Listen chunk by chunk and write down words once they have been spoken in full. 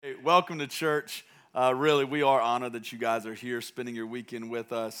welcome to church. Really, we are honored that you guys are here spending your weekend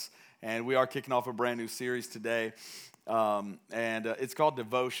with us. And we are kicking off a brand new series today. It's called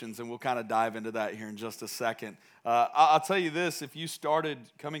Devotions, and we'll kind of dive into that here in just a second. I'll tell you this, if you started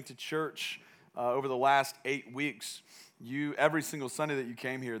coming to church over the last 8 weeks, every single Sunday that you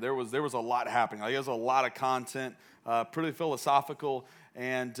came here, there was a lot happening. There was a lot of content, pretty philosophical,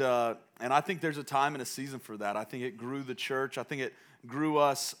 and I think there's a time and a season for that. I think it grew the church. I think it grew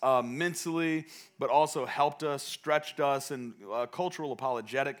us mentally, but also helped us, stretched us, and cultural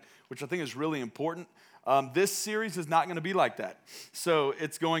apologetic, which I think is really important. This series is not going to be like that. So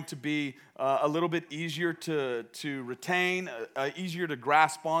it's going to be a little bit easier to retain, easier to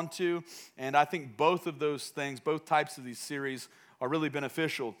grasp onto, and I think both of those things, both types of these series are really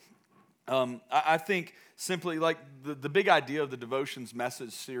beneficial. I think simply like the big idea of the Devotions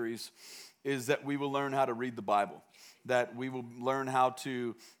message series is that we will learn how to read the Bible, that we will learn how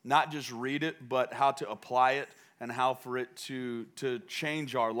to not just read it, but how to apply it and how for it to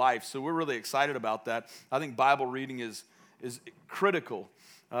change our life. So we're really excited about that. I think Bible reading is critical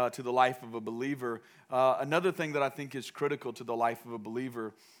to the life of a believer. Another thing that I think is critical to the life of a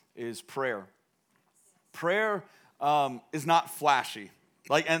believer is prayer. Prayer is not flashy.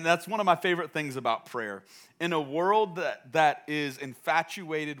 And that's one of my favorite things about prayer. In a world that is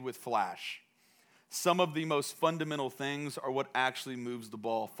infatuated with flash, some of the most fundamental things are what actually moves the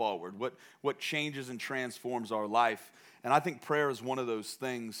ball forward, what changes and transforms our life. And I think prayer is one of those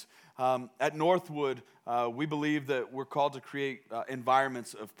things. At Northwood, we believe that we're called to create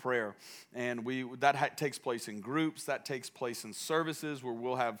environments of prayer. And that takes place in groups, that takes place in services where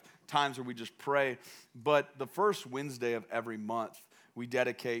we'll have times where we just pray. But the first Wednesday of every month, we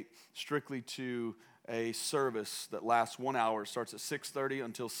dedicate strictly to a service that lasts 1 hour, starts at 6:30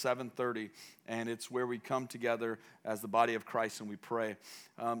 until 7:30, and it's where we come together as the body of Christ and we pray.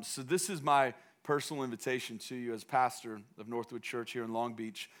 So this is my personal invitation to you as pastor of Northwood Church here in Long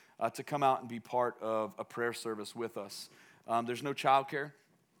Beach to come out and be part of a prayer service with us. There's no childcare,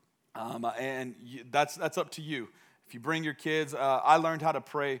 and that's up to you. If you bring your kids, I learned how to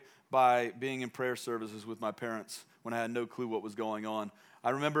pray by being in prayer services with my parents when I had no clue what was going on. I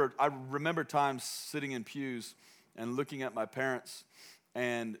remember times sitting in pews and looking at my parents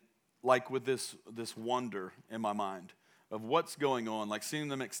and like with this wonder in my mind of what's going on, like seeing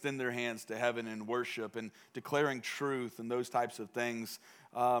them extend their hands to heaven in worship and declaring truth and those types of things.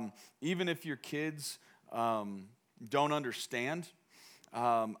 Even if your kids don't understand,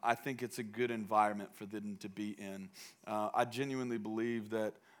 I think it's a good environment for them to be in. I genuinely believe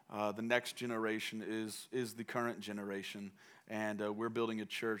that the next generation is the current generation, and we're building a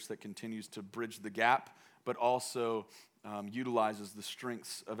church that continues to bridge the gap, but also utilizes the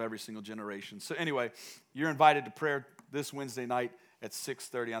strengths of every single generation. So anyway, you're invited to prayer this Wednesday night at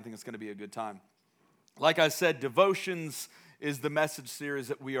 6:30. I think it's going to be a good time. Like I said, Devotions is the message series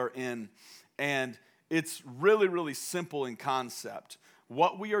that we are in, and it's really, really simple in concept.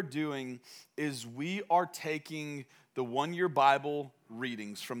 What we are doing is we are taking the one-year Bible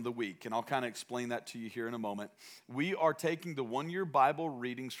readings from the week, and I'll kind of explain that to you here in a moment. We are taking the one-year Bible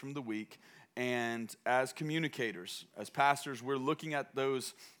readings from the week, and as communicators, as pastors, we're looking at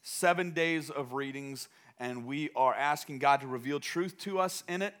those 7 days of readings, and we are asking God to reveal truth to us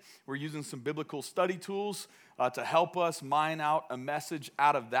in it. We're using some biblical study tools to help us mine out a message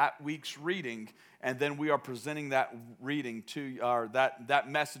out of that week's reading, and then we are presenting that reading to or that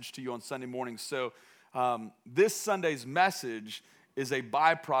message to you on Sunday morning. So this Sunday's message is a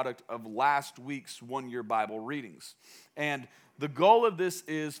byproduct of last week's one-year Bible readings. And the goal of this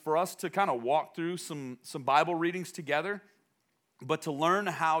is for us to kind of walk through some Bible readings together, but to learn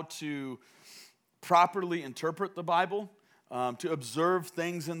how to properly interpret the Bible, to observe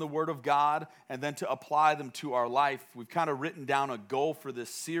things in the Word of God, and then to apply them to our life. We've kind of written down a goal for this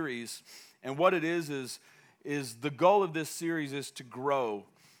series, and what it is the goal of this series is to grow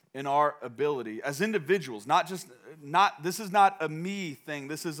in our ability as individuals, this is not a me thing,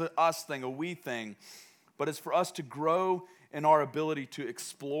 this is a us thing, a we thing, but it's for us to grow in our ability to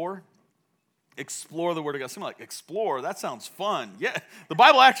explore the Word of God. Something like explore, that sounds fun. Yeah, the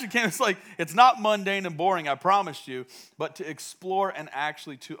Bible actually it's not mundane and boring, I promise you, but to explore and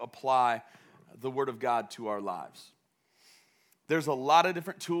actually to apply the Word of God to our lives. There's a lot of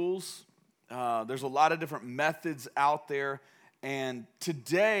different tools, there's a lot of different methods out there, and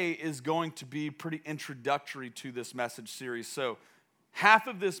today is going to be pretty introductory to this message series. So half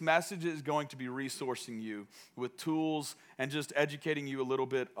of this message is going to be resourcing you with tools and just educating you a little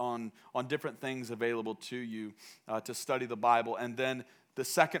bit on different things available to you to study the Bible. And then the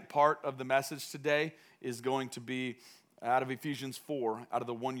second part of the message today is going to be out of Ephesians 4, out of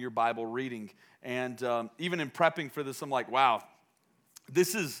the one-year Bible reading. And even in prepping for this, I'm like, wow,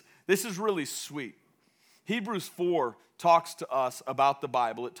 this is really sweet. Hebrews 4 talks to us about the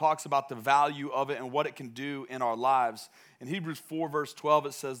Bible. It talks about the value of it and what it can do in our lives. In Hebrews 4, verse 12,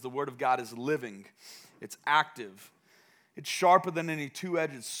 it says the Word of God is living. It's active. It's sharper than any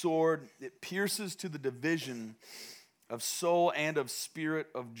two-edged sword. It pierces to the division of soul and of spirit,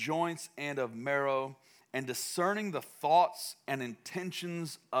 of joints and of marrow, and discerning the thoughts and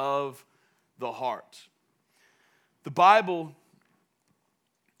intentions of the heart. The Bible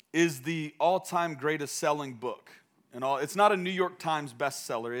is the all-time greatest selling book. It's not a New York Times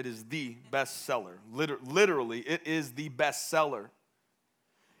bestseller. It is the bestseller. Literally, it is the bestseller.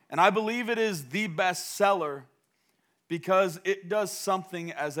 And I believe it is the bestseller because it does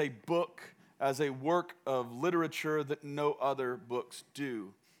something as a book, as a work of literature that no other books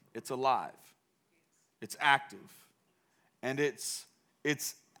do. It's alive. It's active. And it's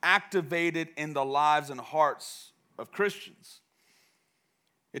activated in the lives and hearts of Christians.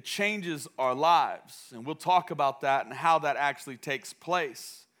 It changes our lives, and we'll talk about that and how that actually takes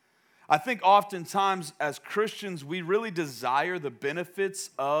place. I think oftentimes as Christians, we really desire the benefits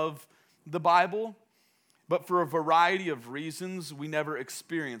of the Bible, but for a variety of reasons, we never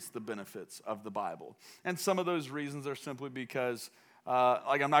experience the benefits of the Bible. And some of those reasons are simply because,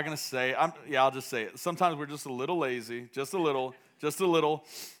 I'm not going to say, I'll just say it. Sometimes we're just a little lazy, just a little.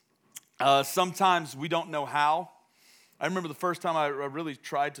 Sometimes we don't know how. I remember the first time I really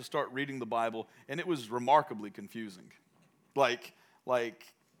tried to start reading the Bible, and it was remarkably confusing. Like,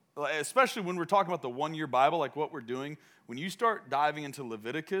 especially when we're talking about the one-year Bible, like what we're doing, when you start diving into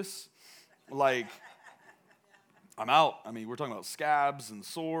Leviticus, like, I'm out. I mean, we're talking about scabs and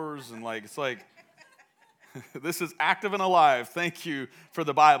sores, and it's like, this is active and alive. Thank you for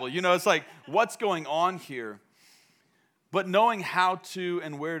the Bible. It's like, what's going on here? But knowing how to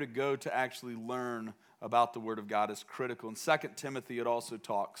and where to go to actually learn about the Word of God is critical. In 2 Timothy, it also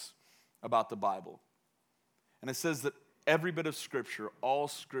talks about the Bible. And it says that every bit of Scripture, all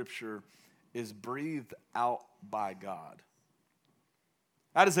Scripture, is breathed out by God.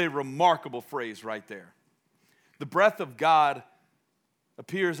 That is a remarkable phrase right there. The breath of God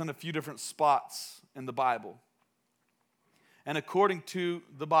appears in a few different spots in the Bible. And according to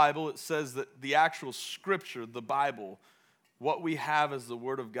the Bible, it says that the actual Scripture, the Bible, what we have as the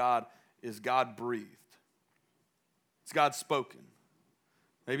Word of God is God-breathed. It's God spoken.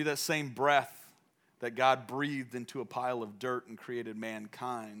 Maybe that same breath that God breathed into a pile of dirt and created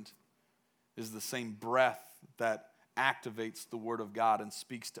mankind is the same breath that activates the Word of God and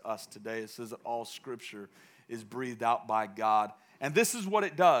speaks to us today. It says that all Scripture is breathed out by God. And this is what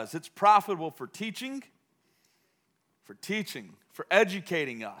it does. It's profitable for teaching, for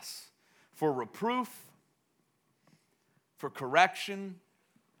educating us, for reproof, for correction.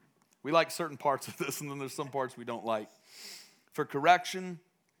 We like certain parts of this, and then there's some parts we don't like. For correction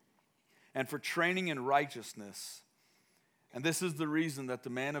and for training in righteousness. And this is the reason that the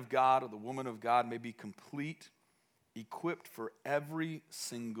man of God or the woman of God may be complete, equipped for every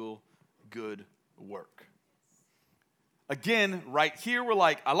single good work. Again, right here, we're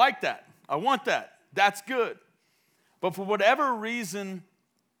like, I like that. I want that. That's good. But for whatever reason,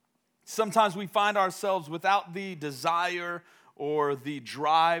 sometimes we find ourselves without the desire or the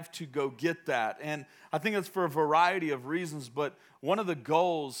drive to go get that. And I think it's for a variety of reasons, but one of the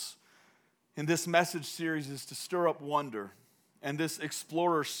goals in this message series is to stir up wonder and this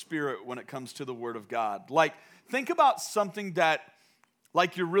explorer spirit when it comes to the Word of God. Like, think about something that,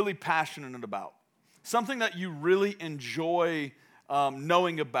 you're really passionate about, something that you really enjoy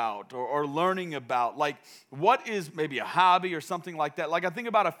knowing about or learning about. Like, what is maybe a hobby or something like that? Like, I think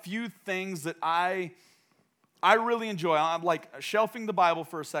about a few things that I really enjoy. I'm shelving the Bible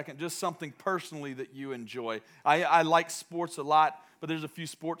for a second, just something personally that you enjoy. I like sports a lot, but there's a few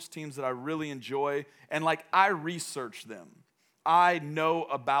sports teams that I really enjoy, and I research them. I know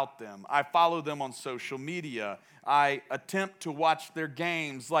about them. I follow them on social media. I attempt to watch their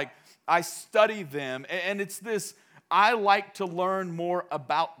games. I study them, and it's this, I like to learn more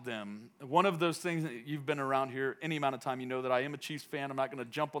about them. One of those things that you've been around here any amount of time, you know that I am a Chiefs fan. I'm not going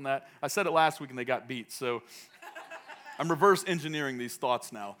to jump on that. I said it last week and they got beat, so I'm reverse engineering these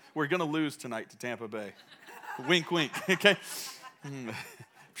thoughts now. We're going to lose tonight to Tampa Bay. Wink, wink, okay? I'm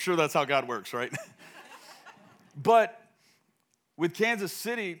sure that's how God works, right? But with Kansas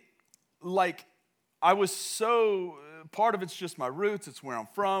City, I was so, part of it's just my roots, it's where I'm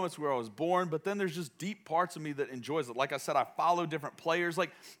from, it's where I was born, but then there's just deep parts of me that enjoys it. Like I said, I follow different players.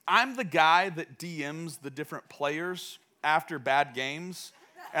 I'm the guy that DMs the different players after bad games,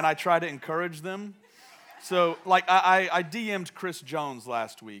 and I try to encourage them. So, like, I DM'd Chris Jones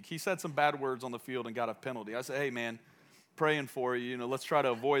last week. He said some bad words on the field and got a penalty. I said, hey, man, praying for you. You know, let's try to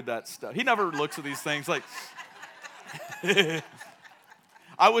avoid that stuff. He never looks at these things like.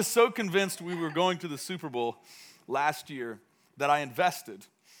 I was so convinced we were going to the Super Bowl last year that I invested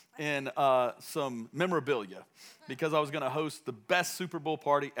in some memorabilia because I was going to host the best Super Bowl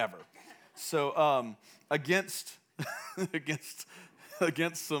party ever. So against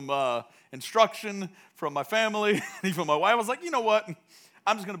some instruction from my family and even my wife, I was like, you know what?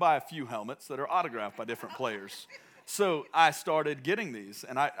 I'm just going to buy a few helmets that are autographed by different players. So I started getting these,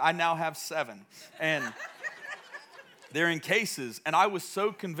 and I now have 7. And they're in cases, and I was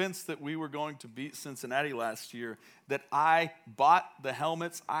so convinced that we were going to beat Cincinnati last year that I bought the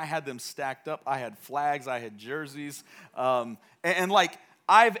helmets. I had them stacked up. I had flags. I had jerseys. And like,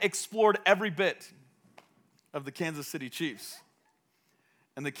 I've explored every bit of the Kansas City Chiefs,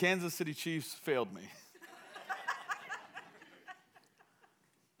 and the Kansas City Chiefs failed me.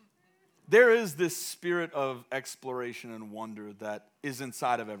 There is this spirit of exploration and wonder that is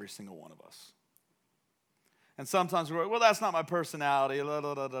inside of every single one of us. And sometimes we're like, well, that's not my personality,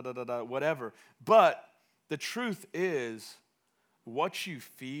 whatever. But the truth is, what you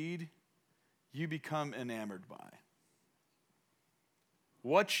feed, you become enamored by.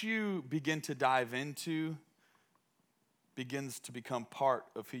 What you begin to dive into begins to become part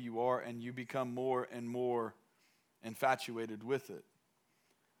of who you are, and you become more and more infatuated with it.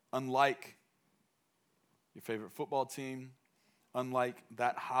 Unlike your favorite football team, unlike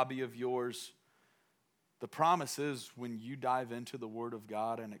that hobby of yours, the promise is when you dive into the Word of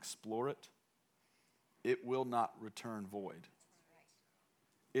God and explore it, it will not return void.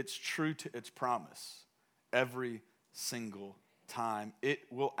 It's true to its promise every single time. It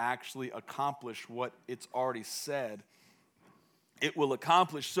will actually accomplish what it's already said it will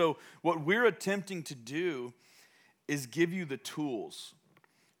accomplish. So what we're attempting to do is give you the tools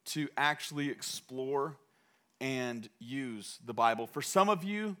to actually explore and use the Bible. For some of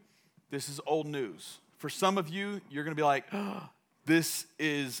you, this is old news. For some of you, you're going to be like, oh, this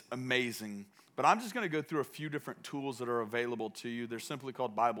is amazing. But I'm just going to go through a few different tools that are available to you. They're simply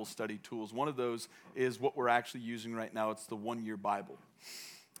called Bible study tools. One of those is what we're actually using right now. It's the 1-Year Bible.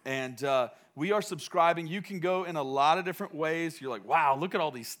 And we are subscribing. You can go in a lot of different ways. You're like, wow, look at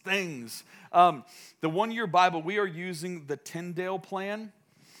all these things. The 1-Year Bible, we are using the Tyndale plan.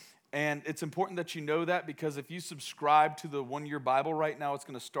 And it's important that you know that, because if you subscribe to the 1-Year Bible right now, it's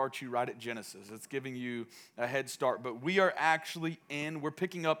going to start you right at Genesis. It's giving you a head start. But we are actually we're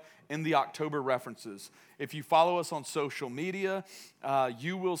picking up in the October references. If you follow us on social media,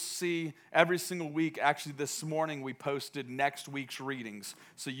 you will see every single week. Actually, this morning we posted next week's readings.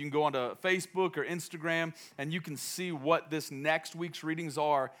 So you can go onto Facebook or Instagram, and you can see what this next week's readings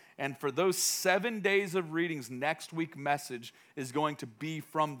are. And for those 7 days of readings, next week's message is going to be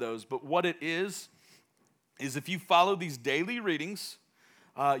from those. But what it is if you follow these daily readings,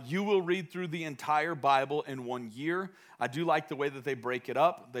 you will read through the entire Bible in 1 year. I do like the way that they break it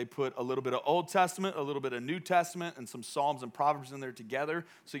up. They put a little bit of Old Testament, a little bit of New Testament, and some Psalms and Proverbs in there together,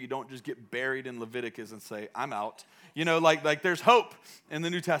 so you don't just get buried in Leviticus and say, I'm out. You know, like there's hope in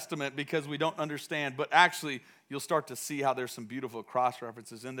the New Testament because we don't understand, but actually you'll start to see how there's some beautiful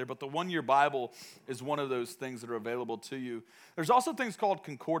cross-references in there. But the 1-Year Bible is one of those things that are available to you. There's also things called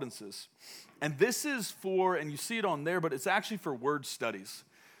concordances. And this is for, and you see it on there, but it's actually for word studies.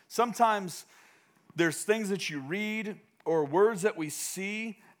 Sometimes there's things that you read or words that we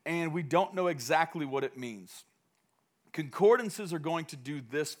see and we don't know exactly what it means. Concordances are going to do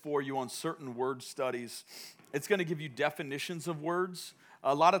this for you on certain word studies. It's going to give you definitions of words.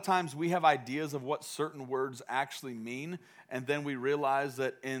 A lot of times we have ideas of what certain words actually mean, and then we realize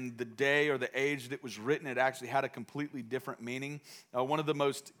that in the day or the age that it was written, it actually had a completely different meaning. One of the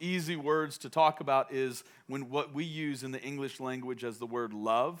most easy words to talk about is what we use in the English language as the word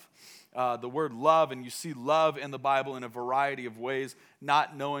love. The word love, and you see love in the Bible in a variety of ways,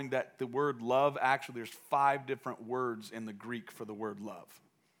 not knowing that the word love, actually there's 5 different words in the Greek for the word love.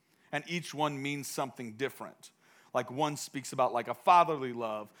 And each one means something different. Like one speaks about like a fatherly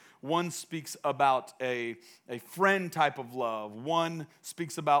love. One speaks about a friend type of love. One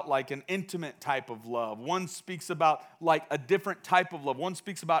speaks about like an intimate type of love. One speaks about like a different type of love. One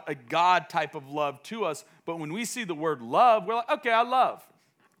speaks about a God type of love to us. But when we see the word love, we're like, okay, I love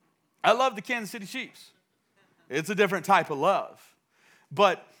the Kansas City Chiefs. It's a different type of love.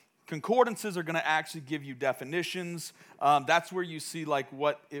 But concordances are going to actually give you definitions. That's where you see like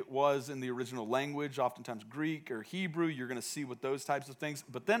what it was in the original language, oftentimes Greek or Hebrew. You're going to see what those types of things.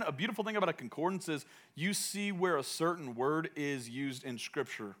 But then a beautiful thing about a concordance is you see where a certain word is used in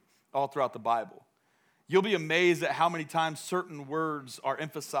Scripture all throughout the Bible. You'll be amazed at how many times certain words are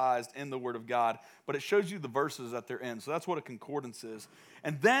emphasized in the Word of God, but it shows you the verses that they're in. So that's what a concordance is.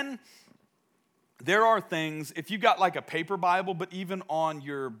 And then there are things, if you got like a paper Bible, but even on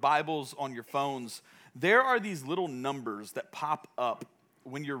your Bibles, on your phones, there are these little numbers that pop up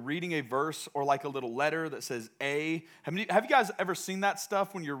when you're reading a verse or like a little letter that says A. Have you guys ever seen that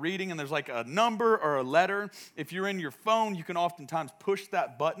stuff when you're reading and there's like a number or a letter? If you're in your phone, you can oftentimes push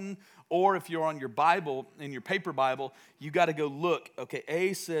that button. Or if you're on your Bible, in your paper Bible, you got to go look. Okay,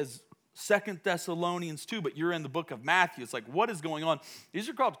 A says 2 Thessalonians 2, but you're in the book of Matthew. It's like, what is going on? These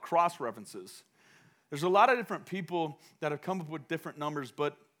are called cross-references. There's a lot of different people that have come up with different numbers,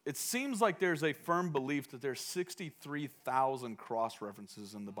 but it seems like there's a firm belief that there's 63,000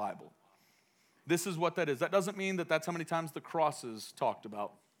 cross-references in the Bible. This is what that is. That doesn't mean that that's how many times the cross is talked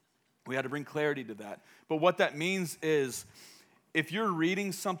about. We had to bring clarity to that. But what that means is if you're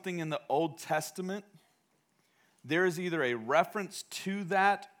reading something in the Old Testament, there is either a reference to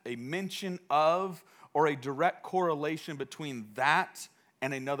that, a mention of, or a direct correlation between that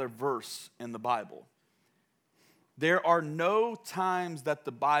and another verse in the Bible. There are no times that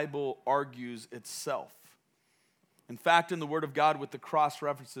the Bible argues itself. In fact, in the Word of God with the cross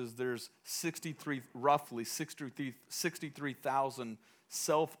references, there's roughly 63,000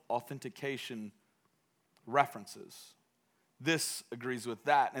 self-authentication references. This agrees with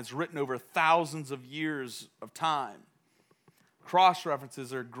that, and it's written over thousands of years of time. Cross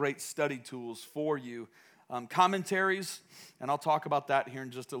references are great study tools for you. Commentaries, and I'll talk about that here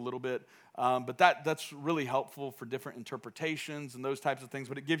in just a little bit. But that's really helpful for different interpretations and those types of things.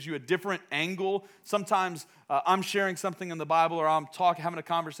 But it gives you a different angle. Sometimes I'm sharing something in the Bible, or I'm having a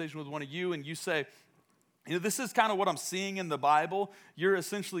conversation with one of you, and you say, this is kind of what I'm seeing in the Bible. You're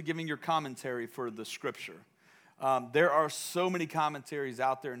essentially giving your commentary for the Scripture. There are so many commentaries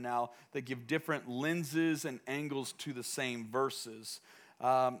out there now that give different lenses and angles to the same verses.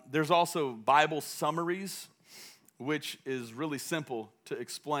 There's also Bible summaries, which is really simple to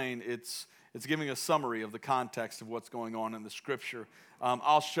explain. It's giving a summary of the context of what's going on in the Scripture.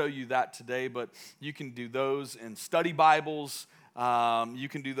 I'll show you that today, but you can do those in study Bibles. You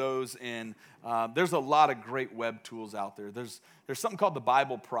can do those in, there's a lot of great web tools out there. There's something called the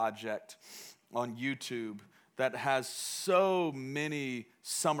Bible Project on YouTube that has so many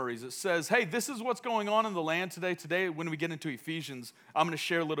summaries. It says, hey, this is what's going on in the land today. Today, when we get into Ephesians, I'm going to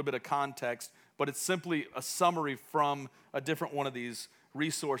share a little bit of context, but it's simply a summary from a different one of these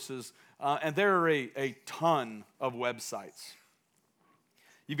resources. And there are a ton of websites.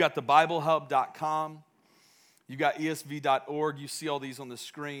 You've got the BibleHub.com. You've got ESV.org. You see all these on the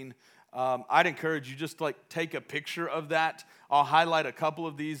screen. I'd encourage you just take a picture of that. I'll highlight a couple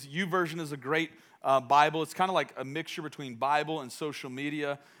of these. YouVersion is a great Bible. It's kind of like a mixture between Bible and social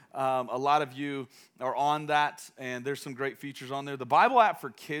media. A lot of you are on that, and there's some great features on there. The Bible app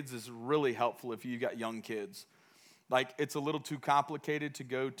for kids is really helpful if you've got young kids. It's a little too complicated to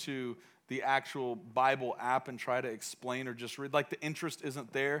go to the actual Bible app and try to explain or just read. The interest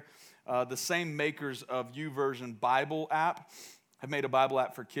isn't there. The same makers of YouVersion Bible app have made a Bible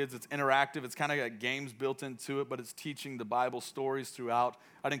app for kids. It's interactive. It's kind of got games built into it, but it's teaching the Bible stories throughout.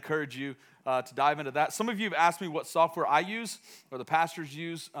 I'd encourage you to dive into that. Some of you have asked me what software I use or the pastors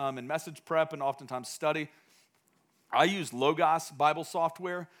use in message prep and oftentimes study. I use Logos Bible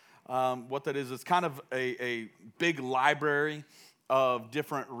software. What that is, it's kind of a big library of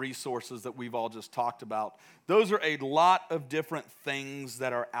different resources that we've all just talked about. Those are a lot of different things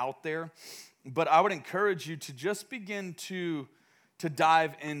that are out there, but I would encourage you to just begin to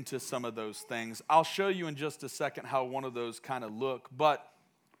dive into some of those things. I'll show you in just a second how one of those kind of look, but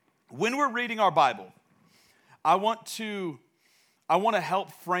when we're reading our Bible, I want to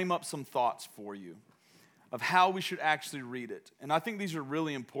help frame up some thoughts for you of how we should actually read it. And I think these are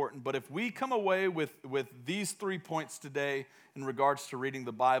really important, but if we come away with these 3 points today in regards to reading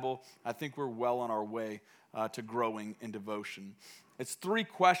the Bible, I think we're well on our way to growing in devotion. It's 3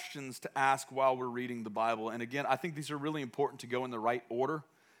 questions to ask while we're reading the Bible. And again, I think these are really important to go in the right order.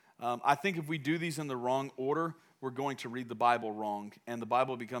 I think if we do these in the wrong order, we're going to read the Bible wrong. And the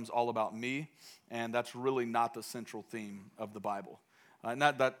Bible becomes all about me, and that's really not the central theme of the Bible. And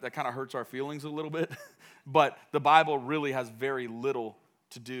that kind of hurts our feelings a little bit, but the Bible really has very little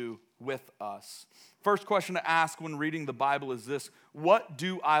to do with us. First question to ask when reading the Bible is this: what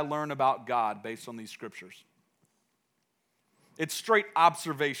do I learn about God based on these scriptures? It's straight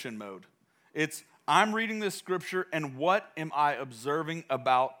observation mode. It's, I'm reading this scripture, and what am I observing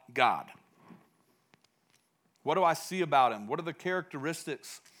about God? What do I see about him? What are the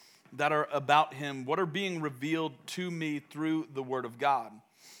characteristics that are about him? What are being revealed to me through the Word of God?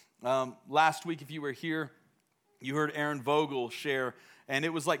 Last week, if you were here, you heard Aaron Vogel share, and it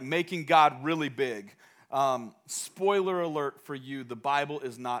was like making God really big. Spoiler alert for you, the Bible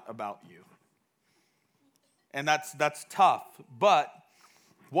is not about you. And that's tough. But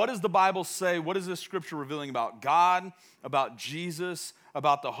what does the Bible say? What is this scripture revealing about God, about Jesus,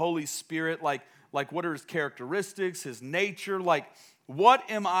 about the Holy Spirit? Like what are his characteristics, his nature? Like, what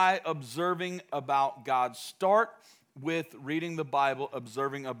am I observing about God? Start with reading the Bible,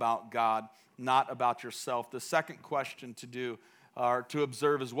 observing about God, not about yourself. The second question to do or to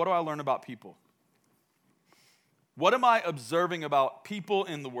observe is, what do I learn about people? What am I observing about people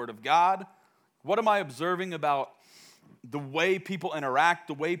in the Word of God? What am I observing about the way people interact,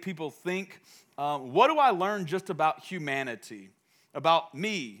 the way people think? What do I learn just about humanity, about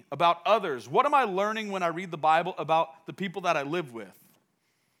me, about others? What am I learning when I read the Bible about the people that I live with?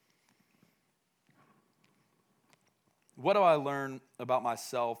 What do I learn about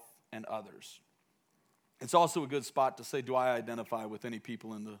myself and others? It's also a good spot to say, do I identify with any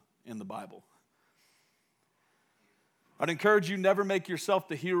people in the Bible? I'd encourage you, never make yourself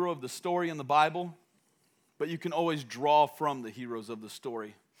the hero of the story in the Bible, but you can always draw from the heroes of the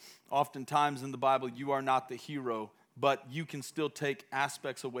story. Oftentimes in the Bible, you are not the hero, but you can still take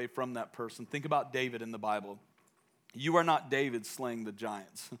aspects away from that person. Think about David in the Bible. You are not David slaying the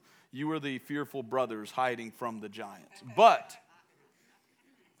giants. You are the fearful brothers hiding from the giants.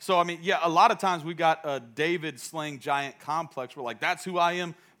 A lot of times we got a David slaying giant complex. We're like, that's who I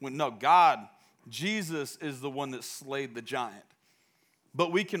am. When no, God, Jesus is the one that slayed the giant.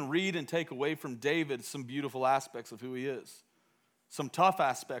 But we can read and take away from David some beautiful aspects of who he is, some tough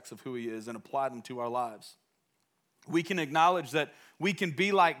aspects of who he is, and apply them to our lives. We can acknowledge that we can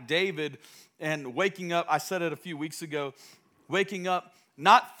be like David and waking up, I said it a few weeks ago, waking up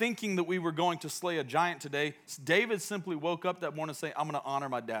not thinking that we were going to slay a giant today. David simply woke up that morning and said, I'm going to honor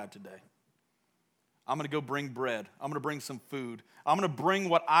my dad today. I'm going to go bring bread. I'm going to bring some food. I'm going to bring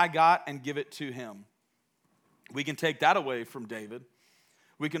what I got and give it to him. We can take that away from David.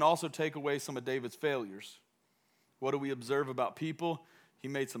 We can also take away some of David's failures. What do we observe about people? He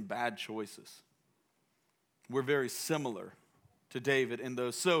made some bad choices. We're very similar to David in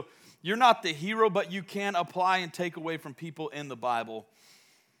those. So you're not the hero, but you can apply and take away from people in the Bible.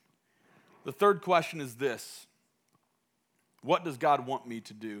 The third question is this: what does God want me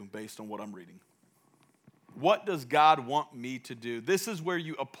to do based on what I'm reading? What does God want me to do? This is where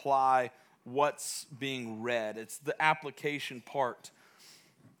you apply what's being read. It's the application part.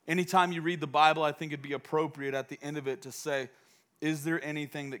 Anytime you read the Bible, I think it'd be appropriate at the end of it to say, is there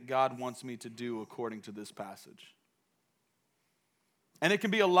anything that God wants me to do according to this passage? And it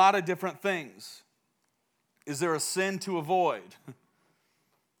can be a lot of different things. Is there a sin to avoid?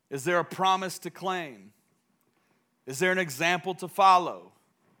 Is there a promise to claim? Is there an example to follow?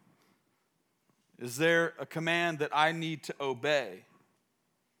 Is there a command that I need to obey?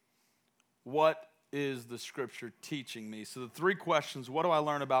 What is the scripture teaching me? So the three questions: what do I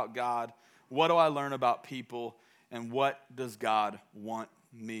learn about God? What do I learn about people? And what does God want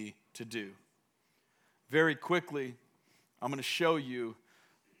me to do? Very quickly, I'm going to show you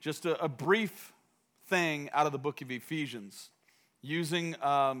just a brief thing out of the book of Ephesians.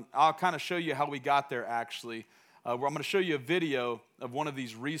 I'll kind of show you how we got there actually. Where I'm going to show you a video of one of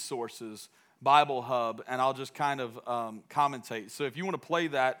these resources, Bible Hub, and I'll just kind of commentate. So if you want to play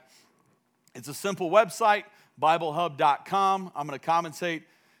that, it's a simple website, BibleHub.com. I'm going to commentate,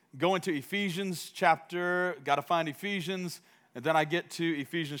 go into Ephesians chapter, got to find Ephesians, and then I get to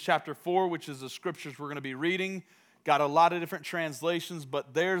Ephesians chapter 4, which is the scriptures we're going to be reading. Got a lot of different translations,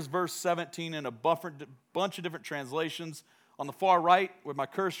 but there's verse 17 in a bunch of different translations. On the far right, where my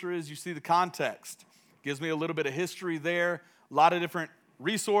cursor is, you see the context. Gives me a little bit of history there, a lot of different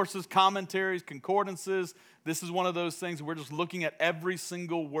resources, commentaries, concordances. This is one of those things we're just looking at every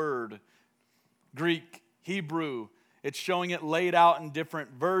single word. Greek, Hebrew. It's showing it laid out in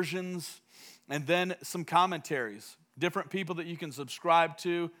different versions. And then some commentaries. Different people that you can subscribe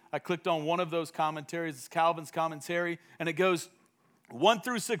to. I clicked on one of those commentaries. It's Calvin's commentary. And it goes 1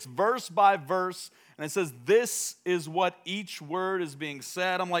 through 6, verse by verse. And it says, this is what each word is being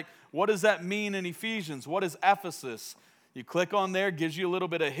said. I'm like, what does that mean in Ephesians? What is Ephesus? You click on there, gives you a little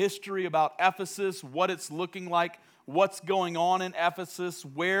bit of history about Ephesus, what it's looking like, what's going on in Ephesus,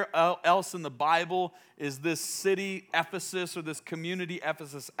 where else in the Bible is this city Ephesus or this community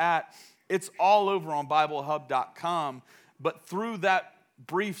Ephesus at. It's all over on BibleHub.com. But through that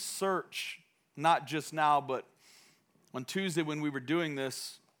brief search, not just now, but on Tuesday when we were doing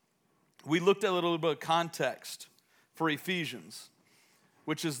this, we looked at a little bit of context for Ephesians,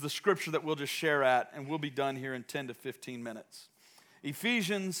 which is the scripture that we'll just share at, and we'll be done here in 10 to 15 minutes.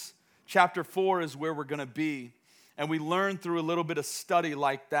 Ephesians chapter 4 is where we're going to be. And we learn through a little bit of study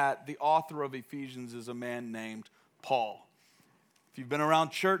like that, the author of Ephesians is a man named Paul. If you've been around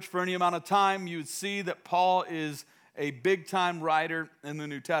church for any amount of time, you would see that Paul is a big-time writer in the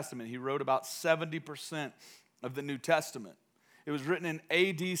New Testament. He wrote about 70% of the New Testament. It was written in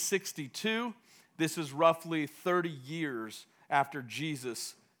AD 62. This is roughly 30 years after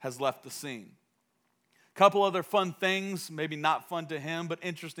Jesus has left the scene. A couple other fun things, maybe not fun to him, but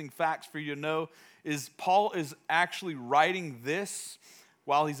interesting facts for you to know, is Paul is actually writing this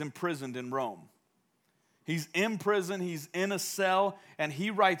while he's imprisoned in Rome. He's in prison, he's in a cell, and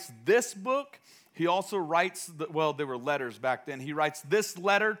he writes this book. He also writes, there were letters back then. He writes this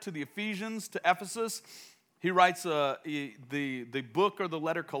letter to the Ephesians, to Ephesus. He writes the book or the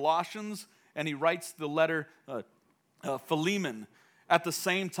letter Colossians, and he writes the letter Philemon at the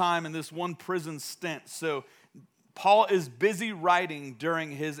same time in this one prison stint. So Paul is busy writing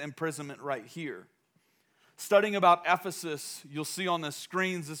during his imprisonment right here. Studying about Ephesus, you'll see on the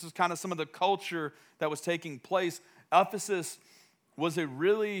screens, this is kind of some of the culture that was taking place. Ephesus was a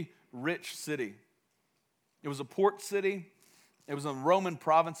really rich city. It was a port city. It was a Roman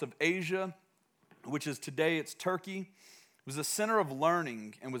province of Asia, which is today it's Turkey. It was a center of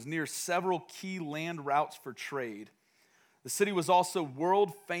learning and was near several key land routes for trade. The city was also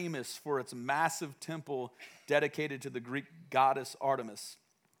world famous for its massive temple dedicated to the Greek goddess Artemis.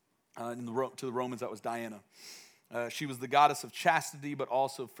 To the Romans, that was Diana. She was the goddess of chastity, but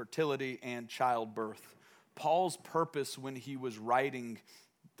also fertility and childbirth. Paul's purpose when he was writing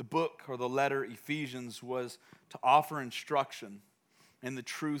the book or the letter Ephesians was to offer instruction in the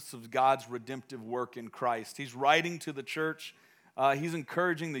truths of God's redemptive work in Christ. He's writing to the church. He's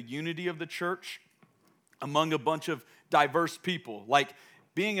encouraging the unity of the church among a bunch of diverse people. Like,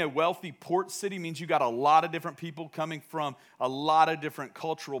 being a wealthy port city means you got a lot of different people coming from a lot of different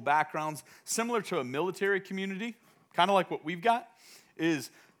cultural backgrounds. Similar to a military community, kind of like what we've got,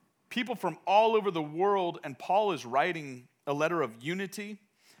 is people from all over the world, and Paul is writing a letter of unity,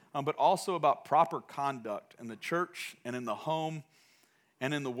 but also about proper conduct in the church and in the home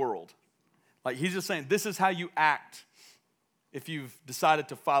and in the world. Like, he's just saying, this is how you act if you've decided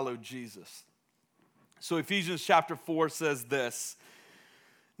to follow Jesus. So Ephesians chapter 4 says this,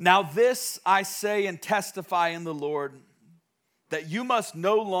 "Now this I say and testify in the Lord, that you must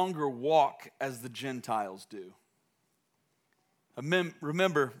no longer walk as the Gentiles do."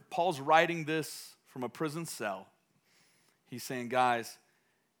 Remember, Paul's writing this from a prison cell. He's saying, guys,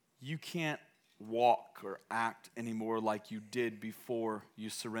 you can't walk or act anymore like you did before you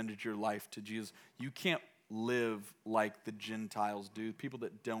surrendered your life to Jesus. You can't live like the Gentiles do, people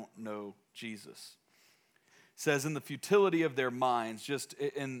that don't know Jesus. It says in the futility of their minds, just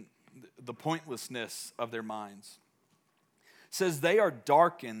in the pointlessness of their minds. It says they are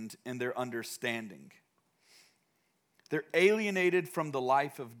darkened in their understanding. They're alienated from the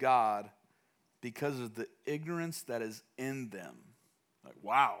life of God because of the ignorance that is in them. Like,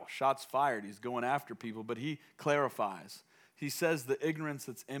 wow, shots fired. He's going after people, but he clarifies. He says the ignorance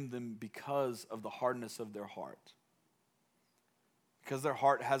that's in them because of the hardness of their heart. Because their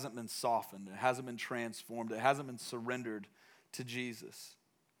heart hasn't been softened, it hasn't been transformed, it hasn't been surrendered to Jesus.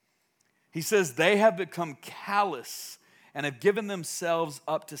 He says they have become callous and have given themselves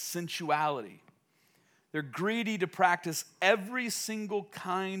up to sensuality. They're greedy to practice every single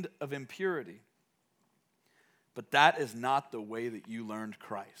kind of impurity. But that is not the way that you learned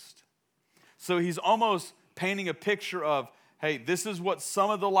Christ. So he's almost painting a picture of, hey, this is what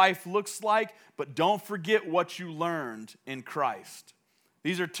some of the life looks like, but don't forget what you learned in Christ.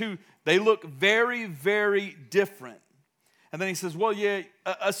 These are two, they look very, very different. And then he says, well, yeah,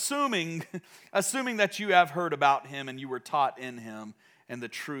 assuming that you have heard about him and you were taught in him and the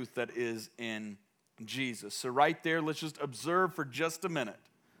truth that is in Jesus. So right there, let's just observe for just a minute.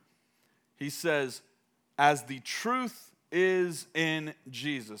 He says, as the truth is in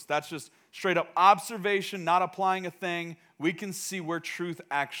Jesus. That's just straight up observation, not applying a thing. We can see where truth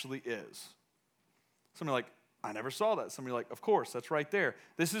actually is. Somebody like, I never saw that. Somebody like, of course, that's right there.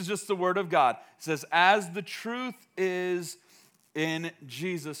 This is just the word of God. It says, as the truth is in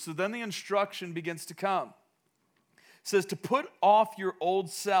Jesus. So then the instruction begins to come. It says to put off your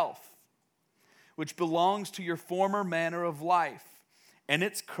old self, which belongs to your former manner of life, and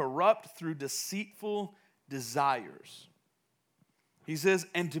it's corrupt through deceitful desires. He says,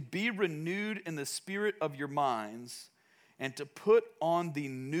 and to be renewed in the spirit of your minds, and to put on the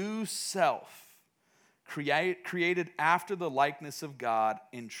new self, created after the likeness of God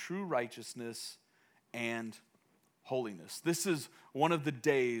in true righteousness and holiness. This is one of the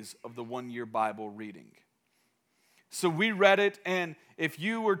days of the one-year Bible reading. So we read it, and if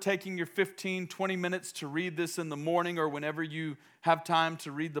you were taking your 15, 20 minutes to read this in the morning or whenever you have time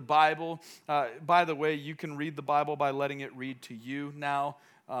to read the Bible, by the way, you can read the Bible by letting it read to you now,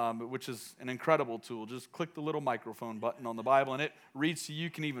 which is an incredible tool. Just click the little microphone button on the Bible, and it reads to you. You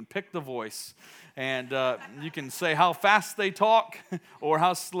can even pick the voice, and you can say how fast they talk or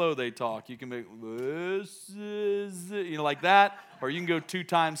how slow they talk. You can make, this is, like that, or you can go 2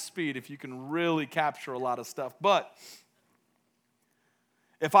 times speed if you can really capture a lot of stuff. But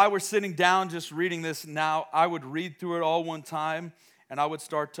if I were sitting down just reading this now, I would read through it all one time, and I would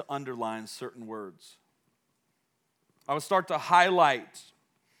start to underline certain words. I would start to highlight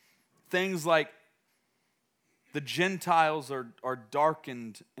things like the Gentiles are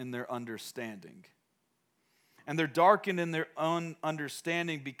darkened in their understanding. And they're darkened in their own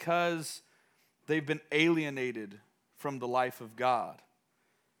understanding because they've been alienated from the life of God.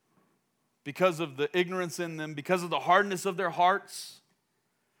 Because of the ignorance in them, because of the hardness of their hearts.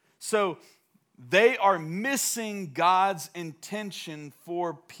 So they are missing God's intention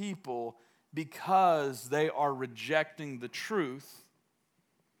for people because they are rejecting the truth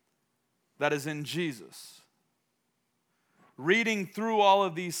that is in Jesus. Reading through all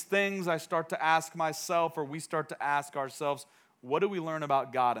of these things, I start to ask myself, or we start to ask ourselves, what do we learn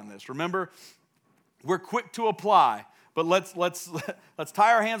about God in this? Remember, we're quick to apply, but let's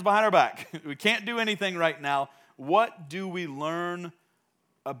tie our hands behind our back. We can't do anything right now. What do we learn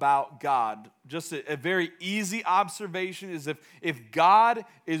about God? Just a very easy observation is if God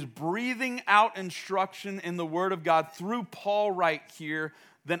is breathing out instruction in the Word of God through Paul right here,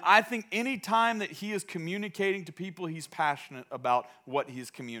 then I think any time that he is communicating to people, he's passionate about what he's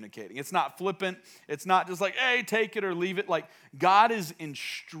communicating. It's not flippant. It's not just like, hey, take it or leave it. Like, God is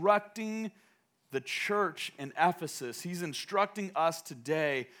instructing the church in Ephesus. He's instructing us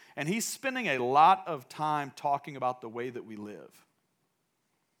today, and he's spending a lot of time talking about the way that we live.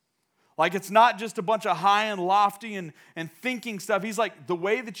 Like, it's not just a bunch of high and lofty and thinking stuff. He's like, the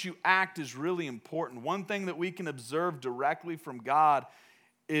way that you act is really important. One thing that we can observe directly from God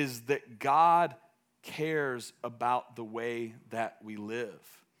is that God cares about the way that we live.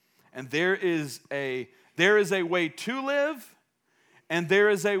 And there is a way to live, and there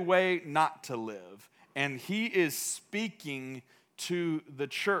is a way not to live. And he is speaking to the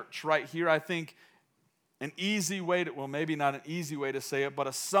church right here. I think an easy way to, well, maybe not an easy way to say it, but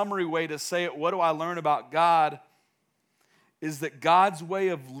a summary way to say it, what do I learn about God, is that God's way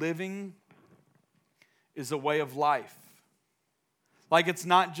of living is a way of life. Like, it's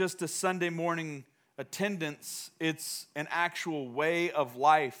not just a Sunday morning attendance, it's an actual way of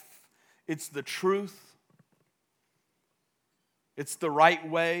life. It's the truth. It's the right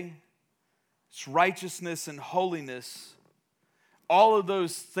way. It's righteousness and holiness. All of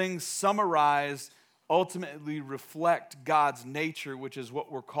those things summarized ultimately reflect God's nature, which is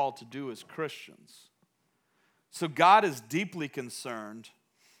what we're called to do as Christians. So God is deeply concerned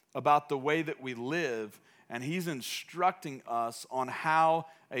about the way that we live, and he's instructing us on how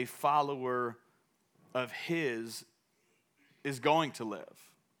a follower of his is going to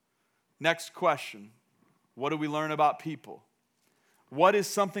live. Next question, what do we learn about people? What is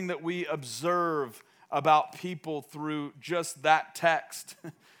something that we observe about people through just that text?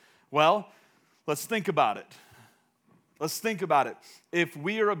 Well, let's think about it. Let's think about it. If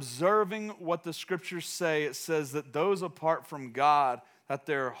we are observing what the scriptures say, it says that those apart from God, that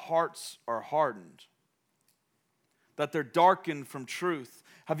their hearts are hardened, that they're darkened from truth.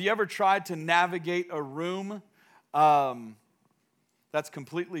 Have you ever tried to navigate a room that's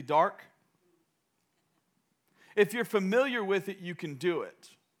completely dark? If you're familiar with it, you can do it.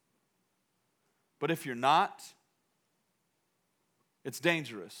 But if you're not, it's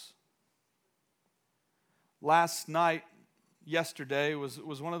dangerous. Yesterday was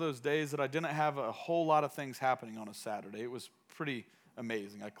one of those days that I didn't have a whole lot of things happening on a Saturday. It was pretty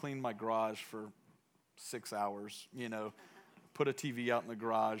amazing. I cleaned my garage for 6 hours, put a TV out in the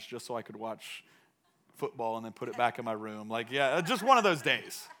garage just so I could watch football and then put it back in my room. Just one of those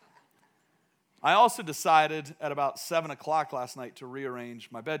days. I also decided at about 7 o'clock last night to rearrange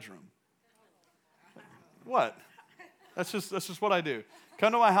my bedroom. What? That's just what I do.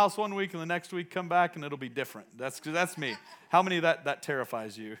 Come to my house one week and the next week come back and it'll be different. That's me. How many of that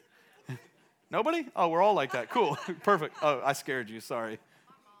terrifies you? Nobody? Oh, we're all like that. Cool. Perfect. Oh, I scared you. Sorry.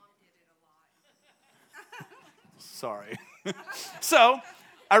 My mom did it a lot. Sorry. So,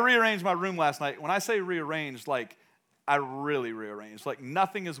 I rearranged my room last night. When I say rearranged, I really rearranged.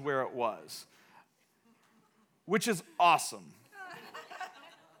 Nothing is where it was. Which is awesome.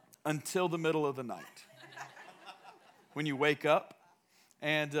 Until the middle of the night. When you wake up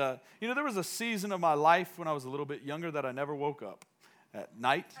And, there was a season of my life when I was a little bit younger that I never woke up at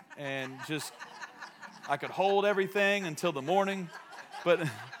night. And just, I could hold everything until the morning. But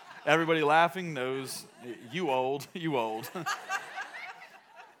everybody laughing knows, you old.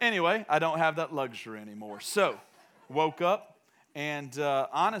 Anyway, I don't have that luxury anymore. So, woke up, and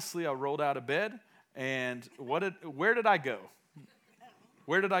honestly, I rolled out of bed, and where did I go?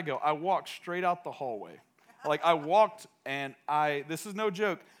 Where did I go? I walked straight out the hallway. Like, I walked, and this is no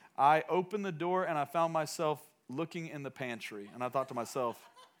joke, I opened the door, and I found myself looking in the pantry, and I thought to myself,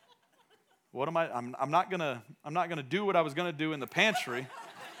 what am I'm not gonna do what I was gonna do in the pantry.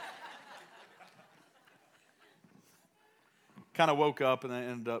 Kind of woke up and I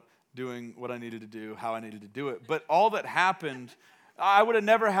ended up doing what I needed to do, how I needed to do it. But all that happened, I would have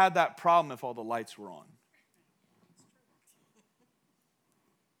never had that problem if all the lights were on.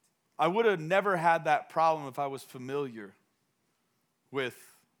 I would have never had that problem if I was familiar with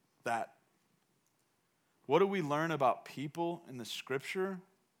that. What do we learn about people in the Scripture?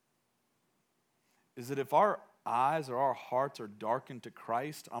 Is that if our eyes or our hearts are darkened to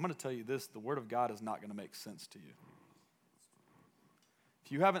Christ, I'm going to tell you this, the Word of God is not going to make sense to you.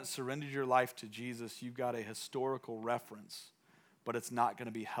 If you haven't surrendered your life to Jesus, you've got a historical reference, but it's not going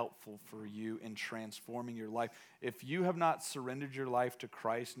to be helpful for you in transforming your life. If you have not surrendered your life to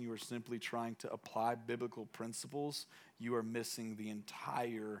Christ and you are simply trying to apply biblical principles, you are missing the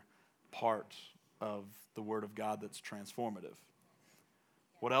entire part of the Word of God that's transformative.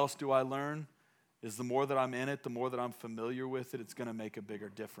 What else do I learn? Is the more that I'm in it, the more that I'm familiar with it, it's going to make a bigger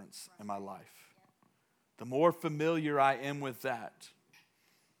difference in my life. The more familiar I am with that,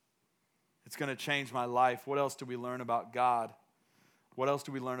 it's going to change my life. What else do we learn about God? What else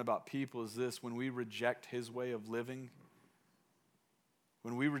do we learn about people is this: when we reject His way of living,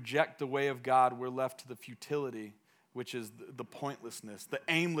 when we reject the way of God, we're left to the futility, which is the pointlessness, the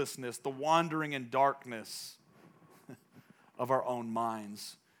aimlessness, the wandering in darkness of our own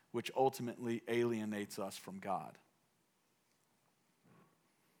minds, which ultimately alienates us from God.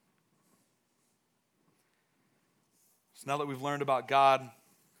 So now that we've learned about God,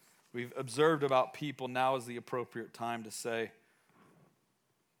 we've observed about people, now is the appropriate time to say,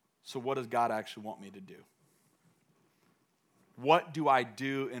 so what does God actually want me to do? What do I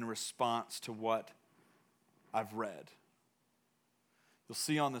do in response to what I've read? You'll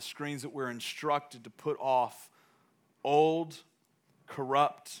see on the screens that we're instructed to put off old,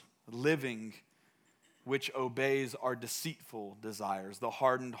 corrupt living, which obeys our deceitful desires, the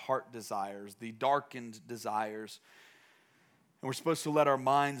hardened heart desires, the darkened desires. And we're supposed to let our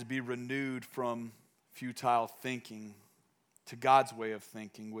minds be renewed from futile thinking to God's way of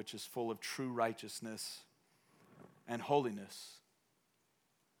thinking, which is full of true righteousness and holiness.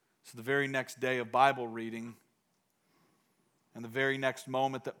 So the very next day of Bible reading and the very next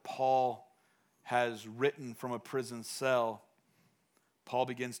moment that Paul has written from a prison cell, Paul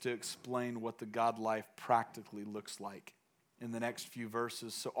begins to explain what the God life practically looks like in the next few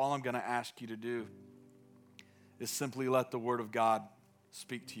verses. So all I'm going to ask you to do is simply let the Word of God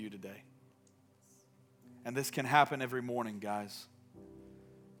speak to you today. And this can happen every morning, guys.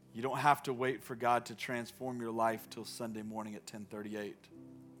 You don't have to wait for God to transform your life till Sunday morning at 10:38.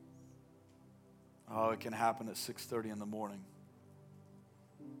 Oh, it can happen at 6:30 in the morning.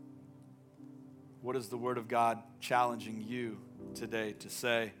 What is the Word of God challenging you today to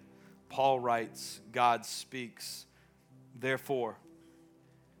say? Paul writes, God speaks, therefore,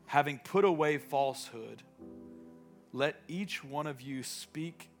 having put away falsehood, let each one of you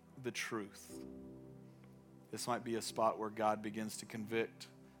speak the truth. This might be a spot where God begins to convict.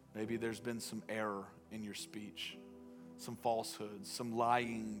 Maybe there's been some error in your speech, some falsehoods, some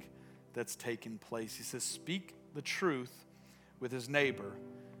lying that's taken place. He says, speak the truth with his neighbor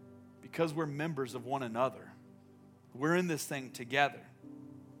because we're members of one another. We're in this thing together.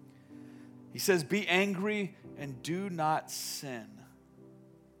 He says, be angry and do not sin.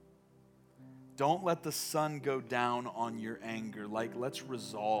 Don't let the sun go down on your anger. Let's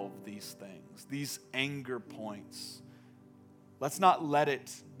resolve these things, these anger points. Let's not let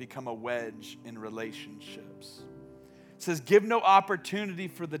it become a wedge in relationships. It says, give no opportunity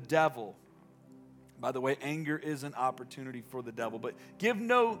for the devil. By the way, anger is an opportunity for the devil, but give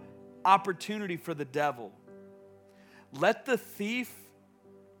no opportunity for the devil. Let the thief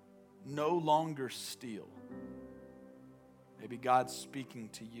no longer steal. Maybe God's speaking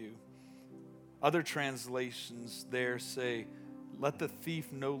to you. Other translations there say, let the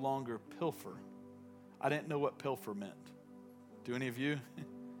thief no longer pilfer. I didn't know what pilfer meant. Do any of you?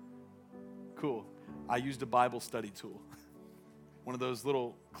 Cool. I used a Bible study tool. One of those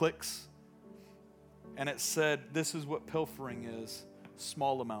little clicks. And it said, this is what pilfering is.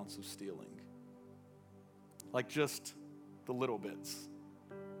 small amounts of stealing. Like just the little bits.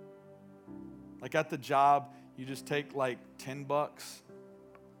 Like at the job, you just take like $10.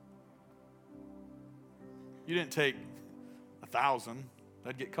 You didn't take 1,000,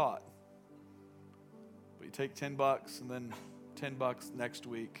 that'd get caught. But you take $10 and then $10 next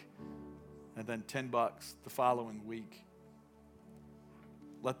week, and then $10 the following week.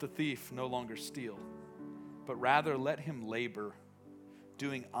 Let the thief no longer steal, but rather let him labor,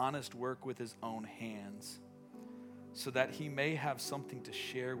 doing honest work with his own hands, so that he may have something to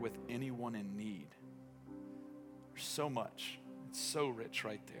share with anyone in need. There's so much. It's so rich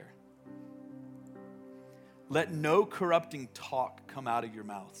right there. Let no corrupting talk come out of your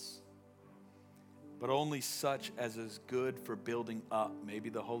mouths, but only such as is good for building up. Maybe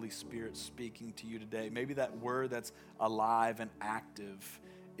the Holy Spirit speaking to you today. Maybe that word that's alive and active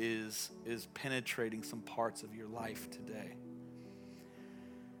is penetrating some parts of your life today.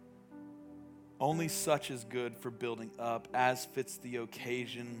 Only such is good for building up, as fits the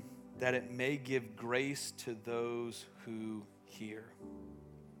occasion, that it may give grace to those who hear.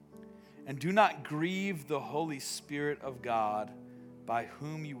 And do not grieve the Holy Spirit of God, by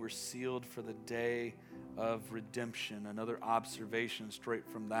whom you were sealed for the day of redemption. Another observation straight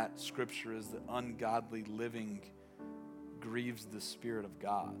from that scripture is that ungodly living grieves the Spirit of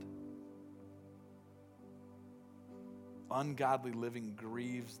God. Ungodly living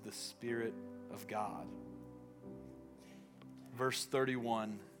grieves the Spirit of God. Verse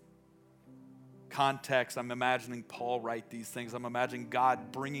 31. Context, I'm imagining Paul write these things. I'm imagining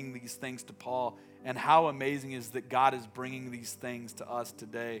God bringing these things to Paul. And how amazing is that God is bringing these things to us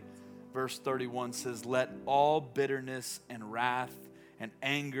today. Verse 31 says, let all bitterness and wrath and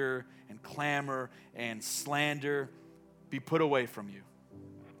anger and clamor and slander be put away from you.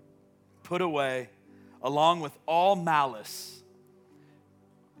 Put away, along with all malice.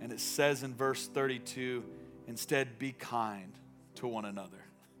 And it says in verse 32, instead be kind to one another.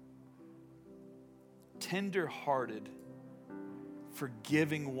 Tender-hearted,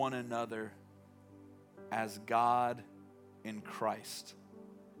 forgiving one another as God in Christ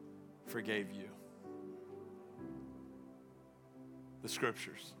forgave you. The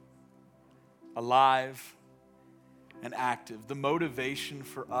scriptures, alive and active. The motivation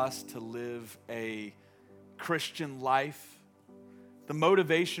for us to live a Christian life, the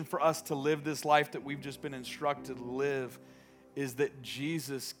motivation for us to live this life that we've just been instructed to live, is that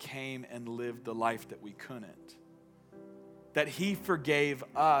Jesus came and lived the life that we couldn't. That he forgave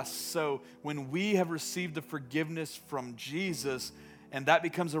us. So when we have received the forgiveness from Jesus, and that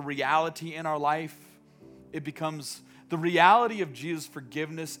becomes a reality in our life, it becomes the reality of Jesus'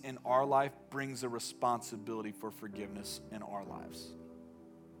 forgiveness in our life brings a responsibility for forgiveness in our lives.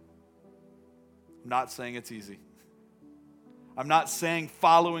 I'm not saying it's easy. I'm not saying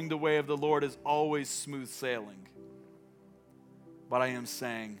following the way of the Lord is always smooth sailing. But I am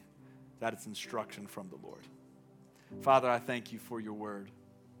saying that it's instruction from the Lord. Father, I thank you for your word.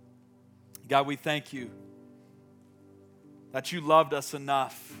 God, we thank you that you loved us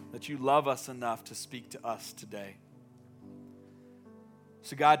enough, that you love us enough to speak to us today.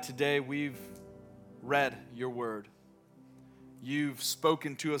 So God, today we've read your word. You've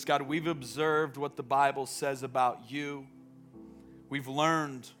spoken to us, God. We've observed what the Bible says about you. We've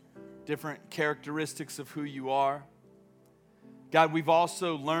learned different characteristics of who you are. God, we've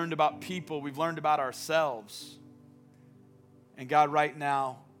also learned about people. We've learned about ourselves. And God, right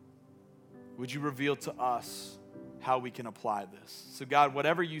now, would you reveal to us how we can apply this? So God,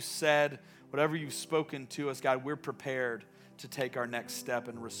 whatever you said, whatever you've spoken to us, God, we're prepared to take our next step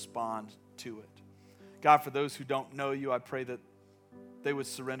and respond to it. God, for those who don't know you, I pray that they would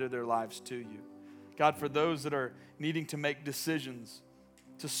surrender their lives to you. God, for those that are needing to make decisions,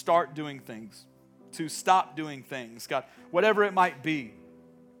 to start doing things, to stop doing things, God, whatever it might be,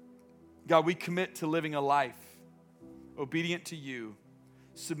 God, we commit to living a life obedient to you,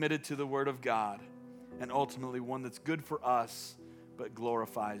 submitted to the word of God, and ultimately one that's good for us but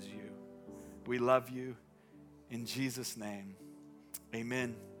glorifies you. We love you. In Jesus' name,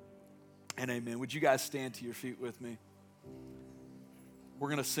 amen and amen. Would you guys stand to your feet with me? We're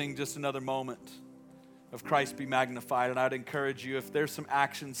going to sing just another moment of Christ be magnified. And I'd encourage you, if there's some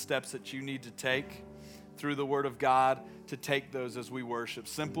action steps that you need to take through the Word of God, to take those as we worship.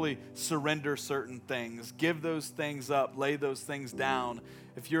 Simply surrender certain things. Give those things up. Lay those things down.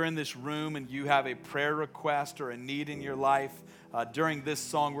 If you're in this room and you have a prayer request or a need in your life, during this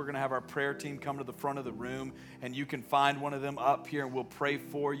song, we're going to have our prayer team come to the front of the room, and you can find one of them up here, and we'll pray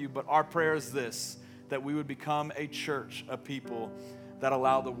for you. But our prayer is this, that we would become a church of people that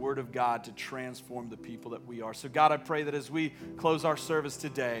allow the Word of God to transform the people that we are. So God, I pray that as we close our service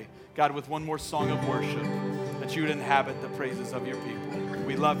today, God, with one more song of worship, that you would inhabit the praises of your people.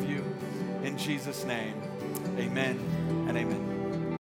 We love you. In Jesus' name, amen and amen.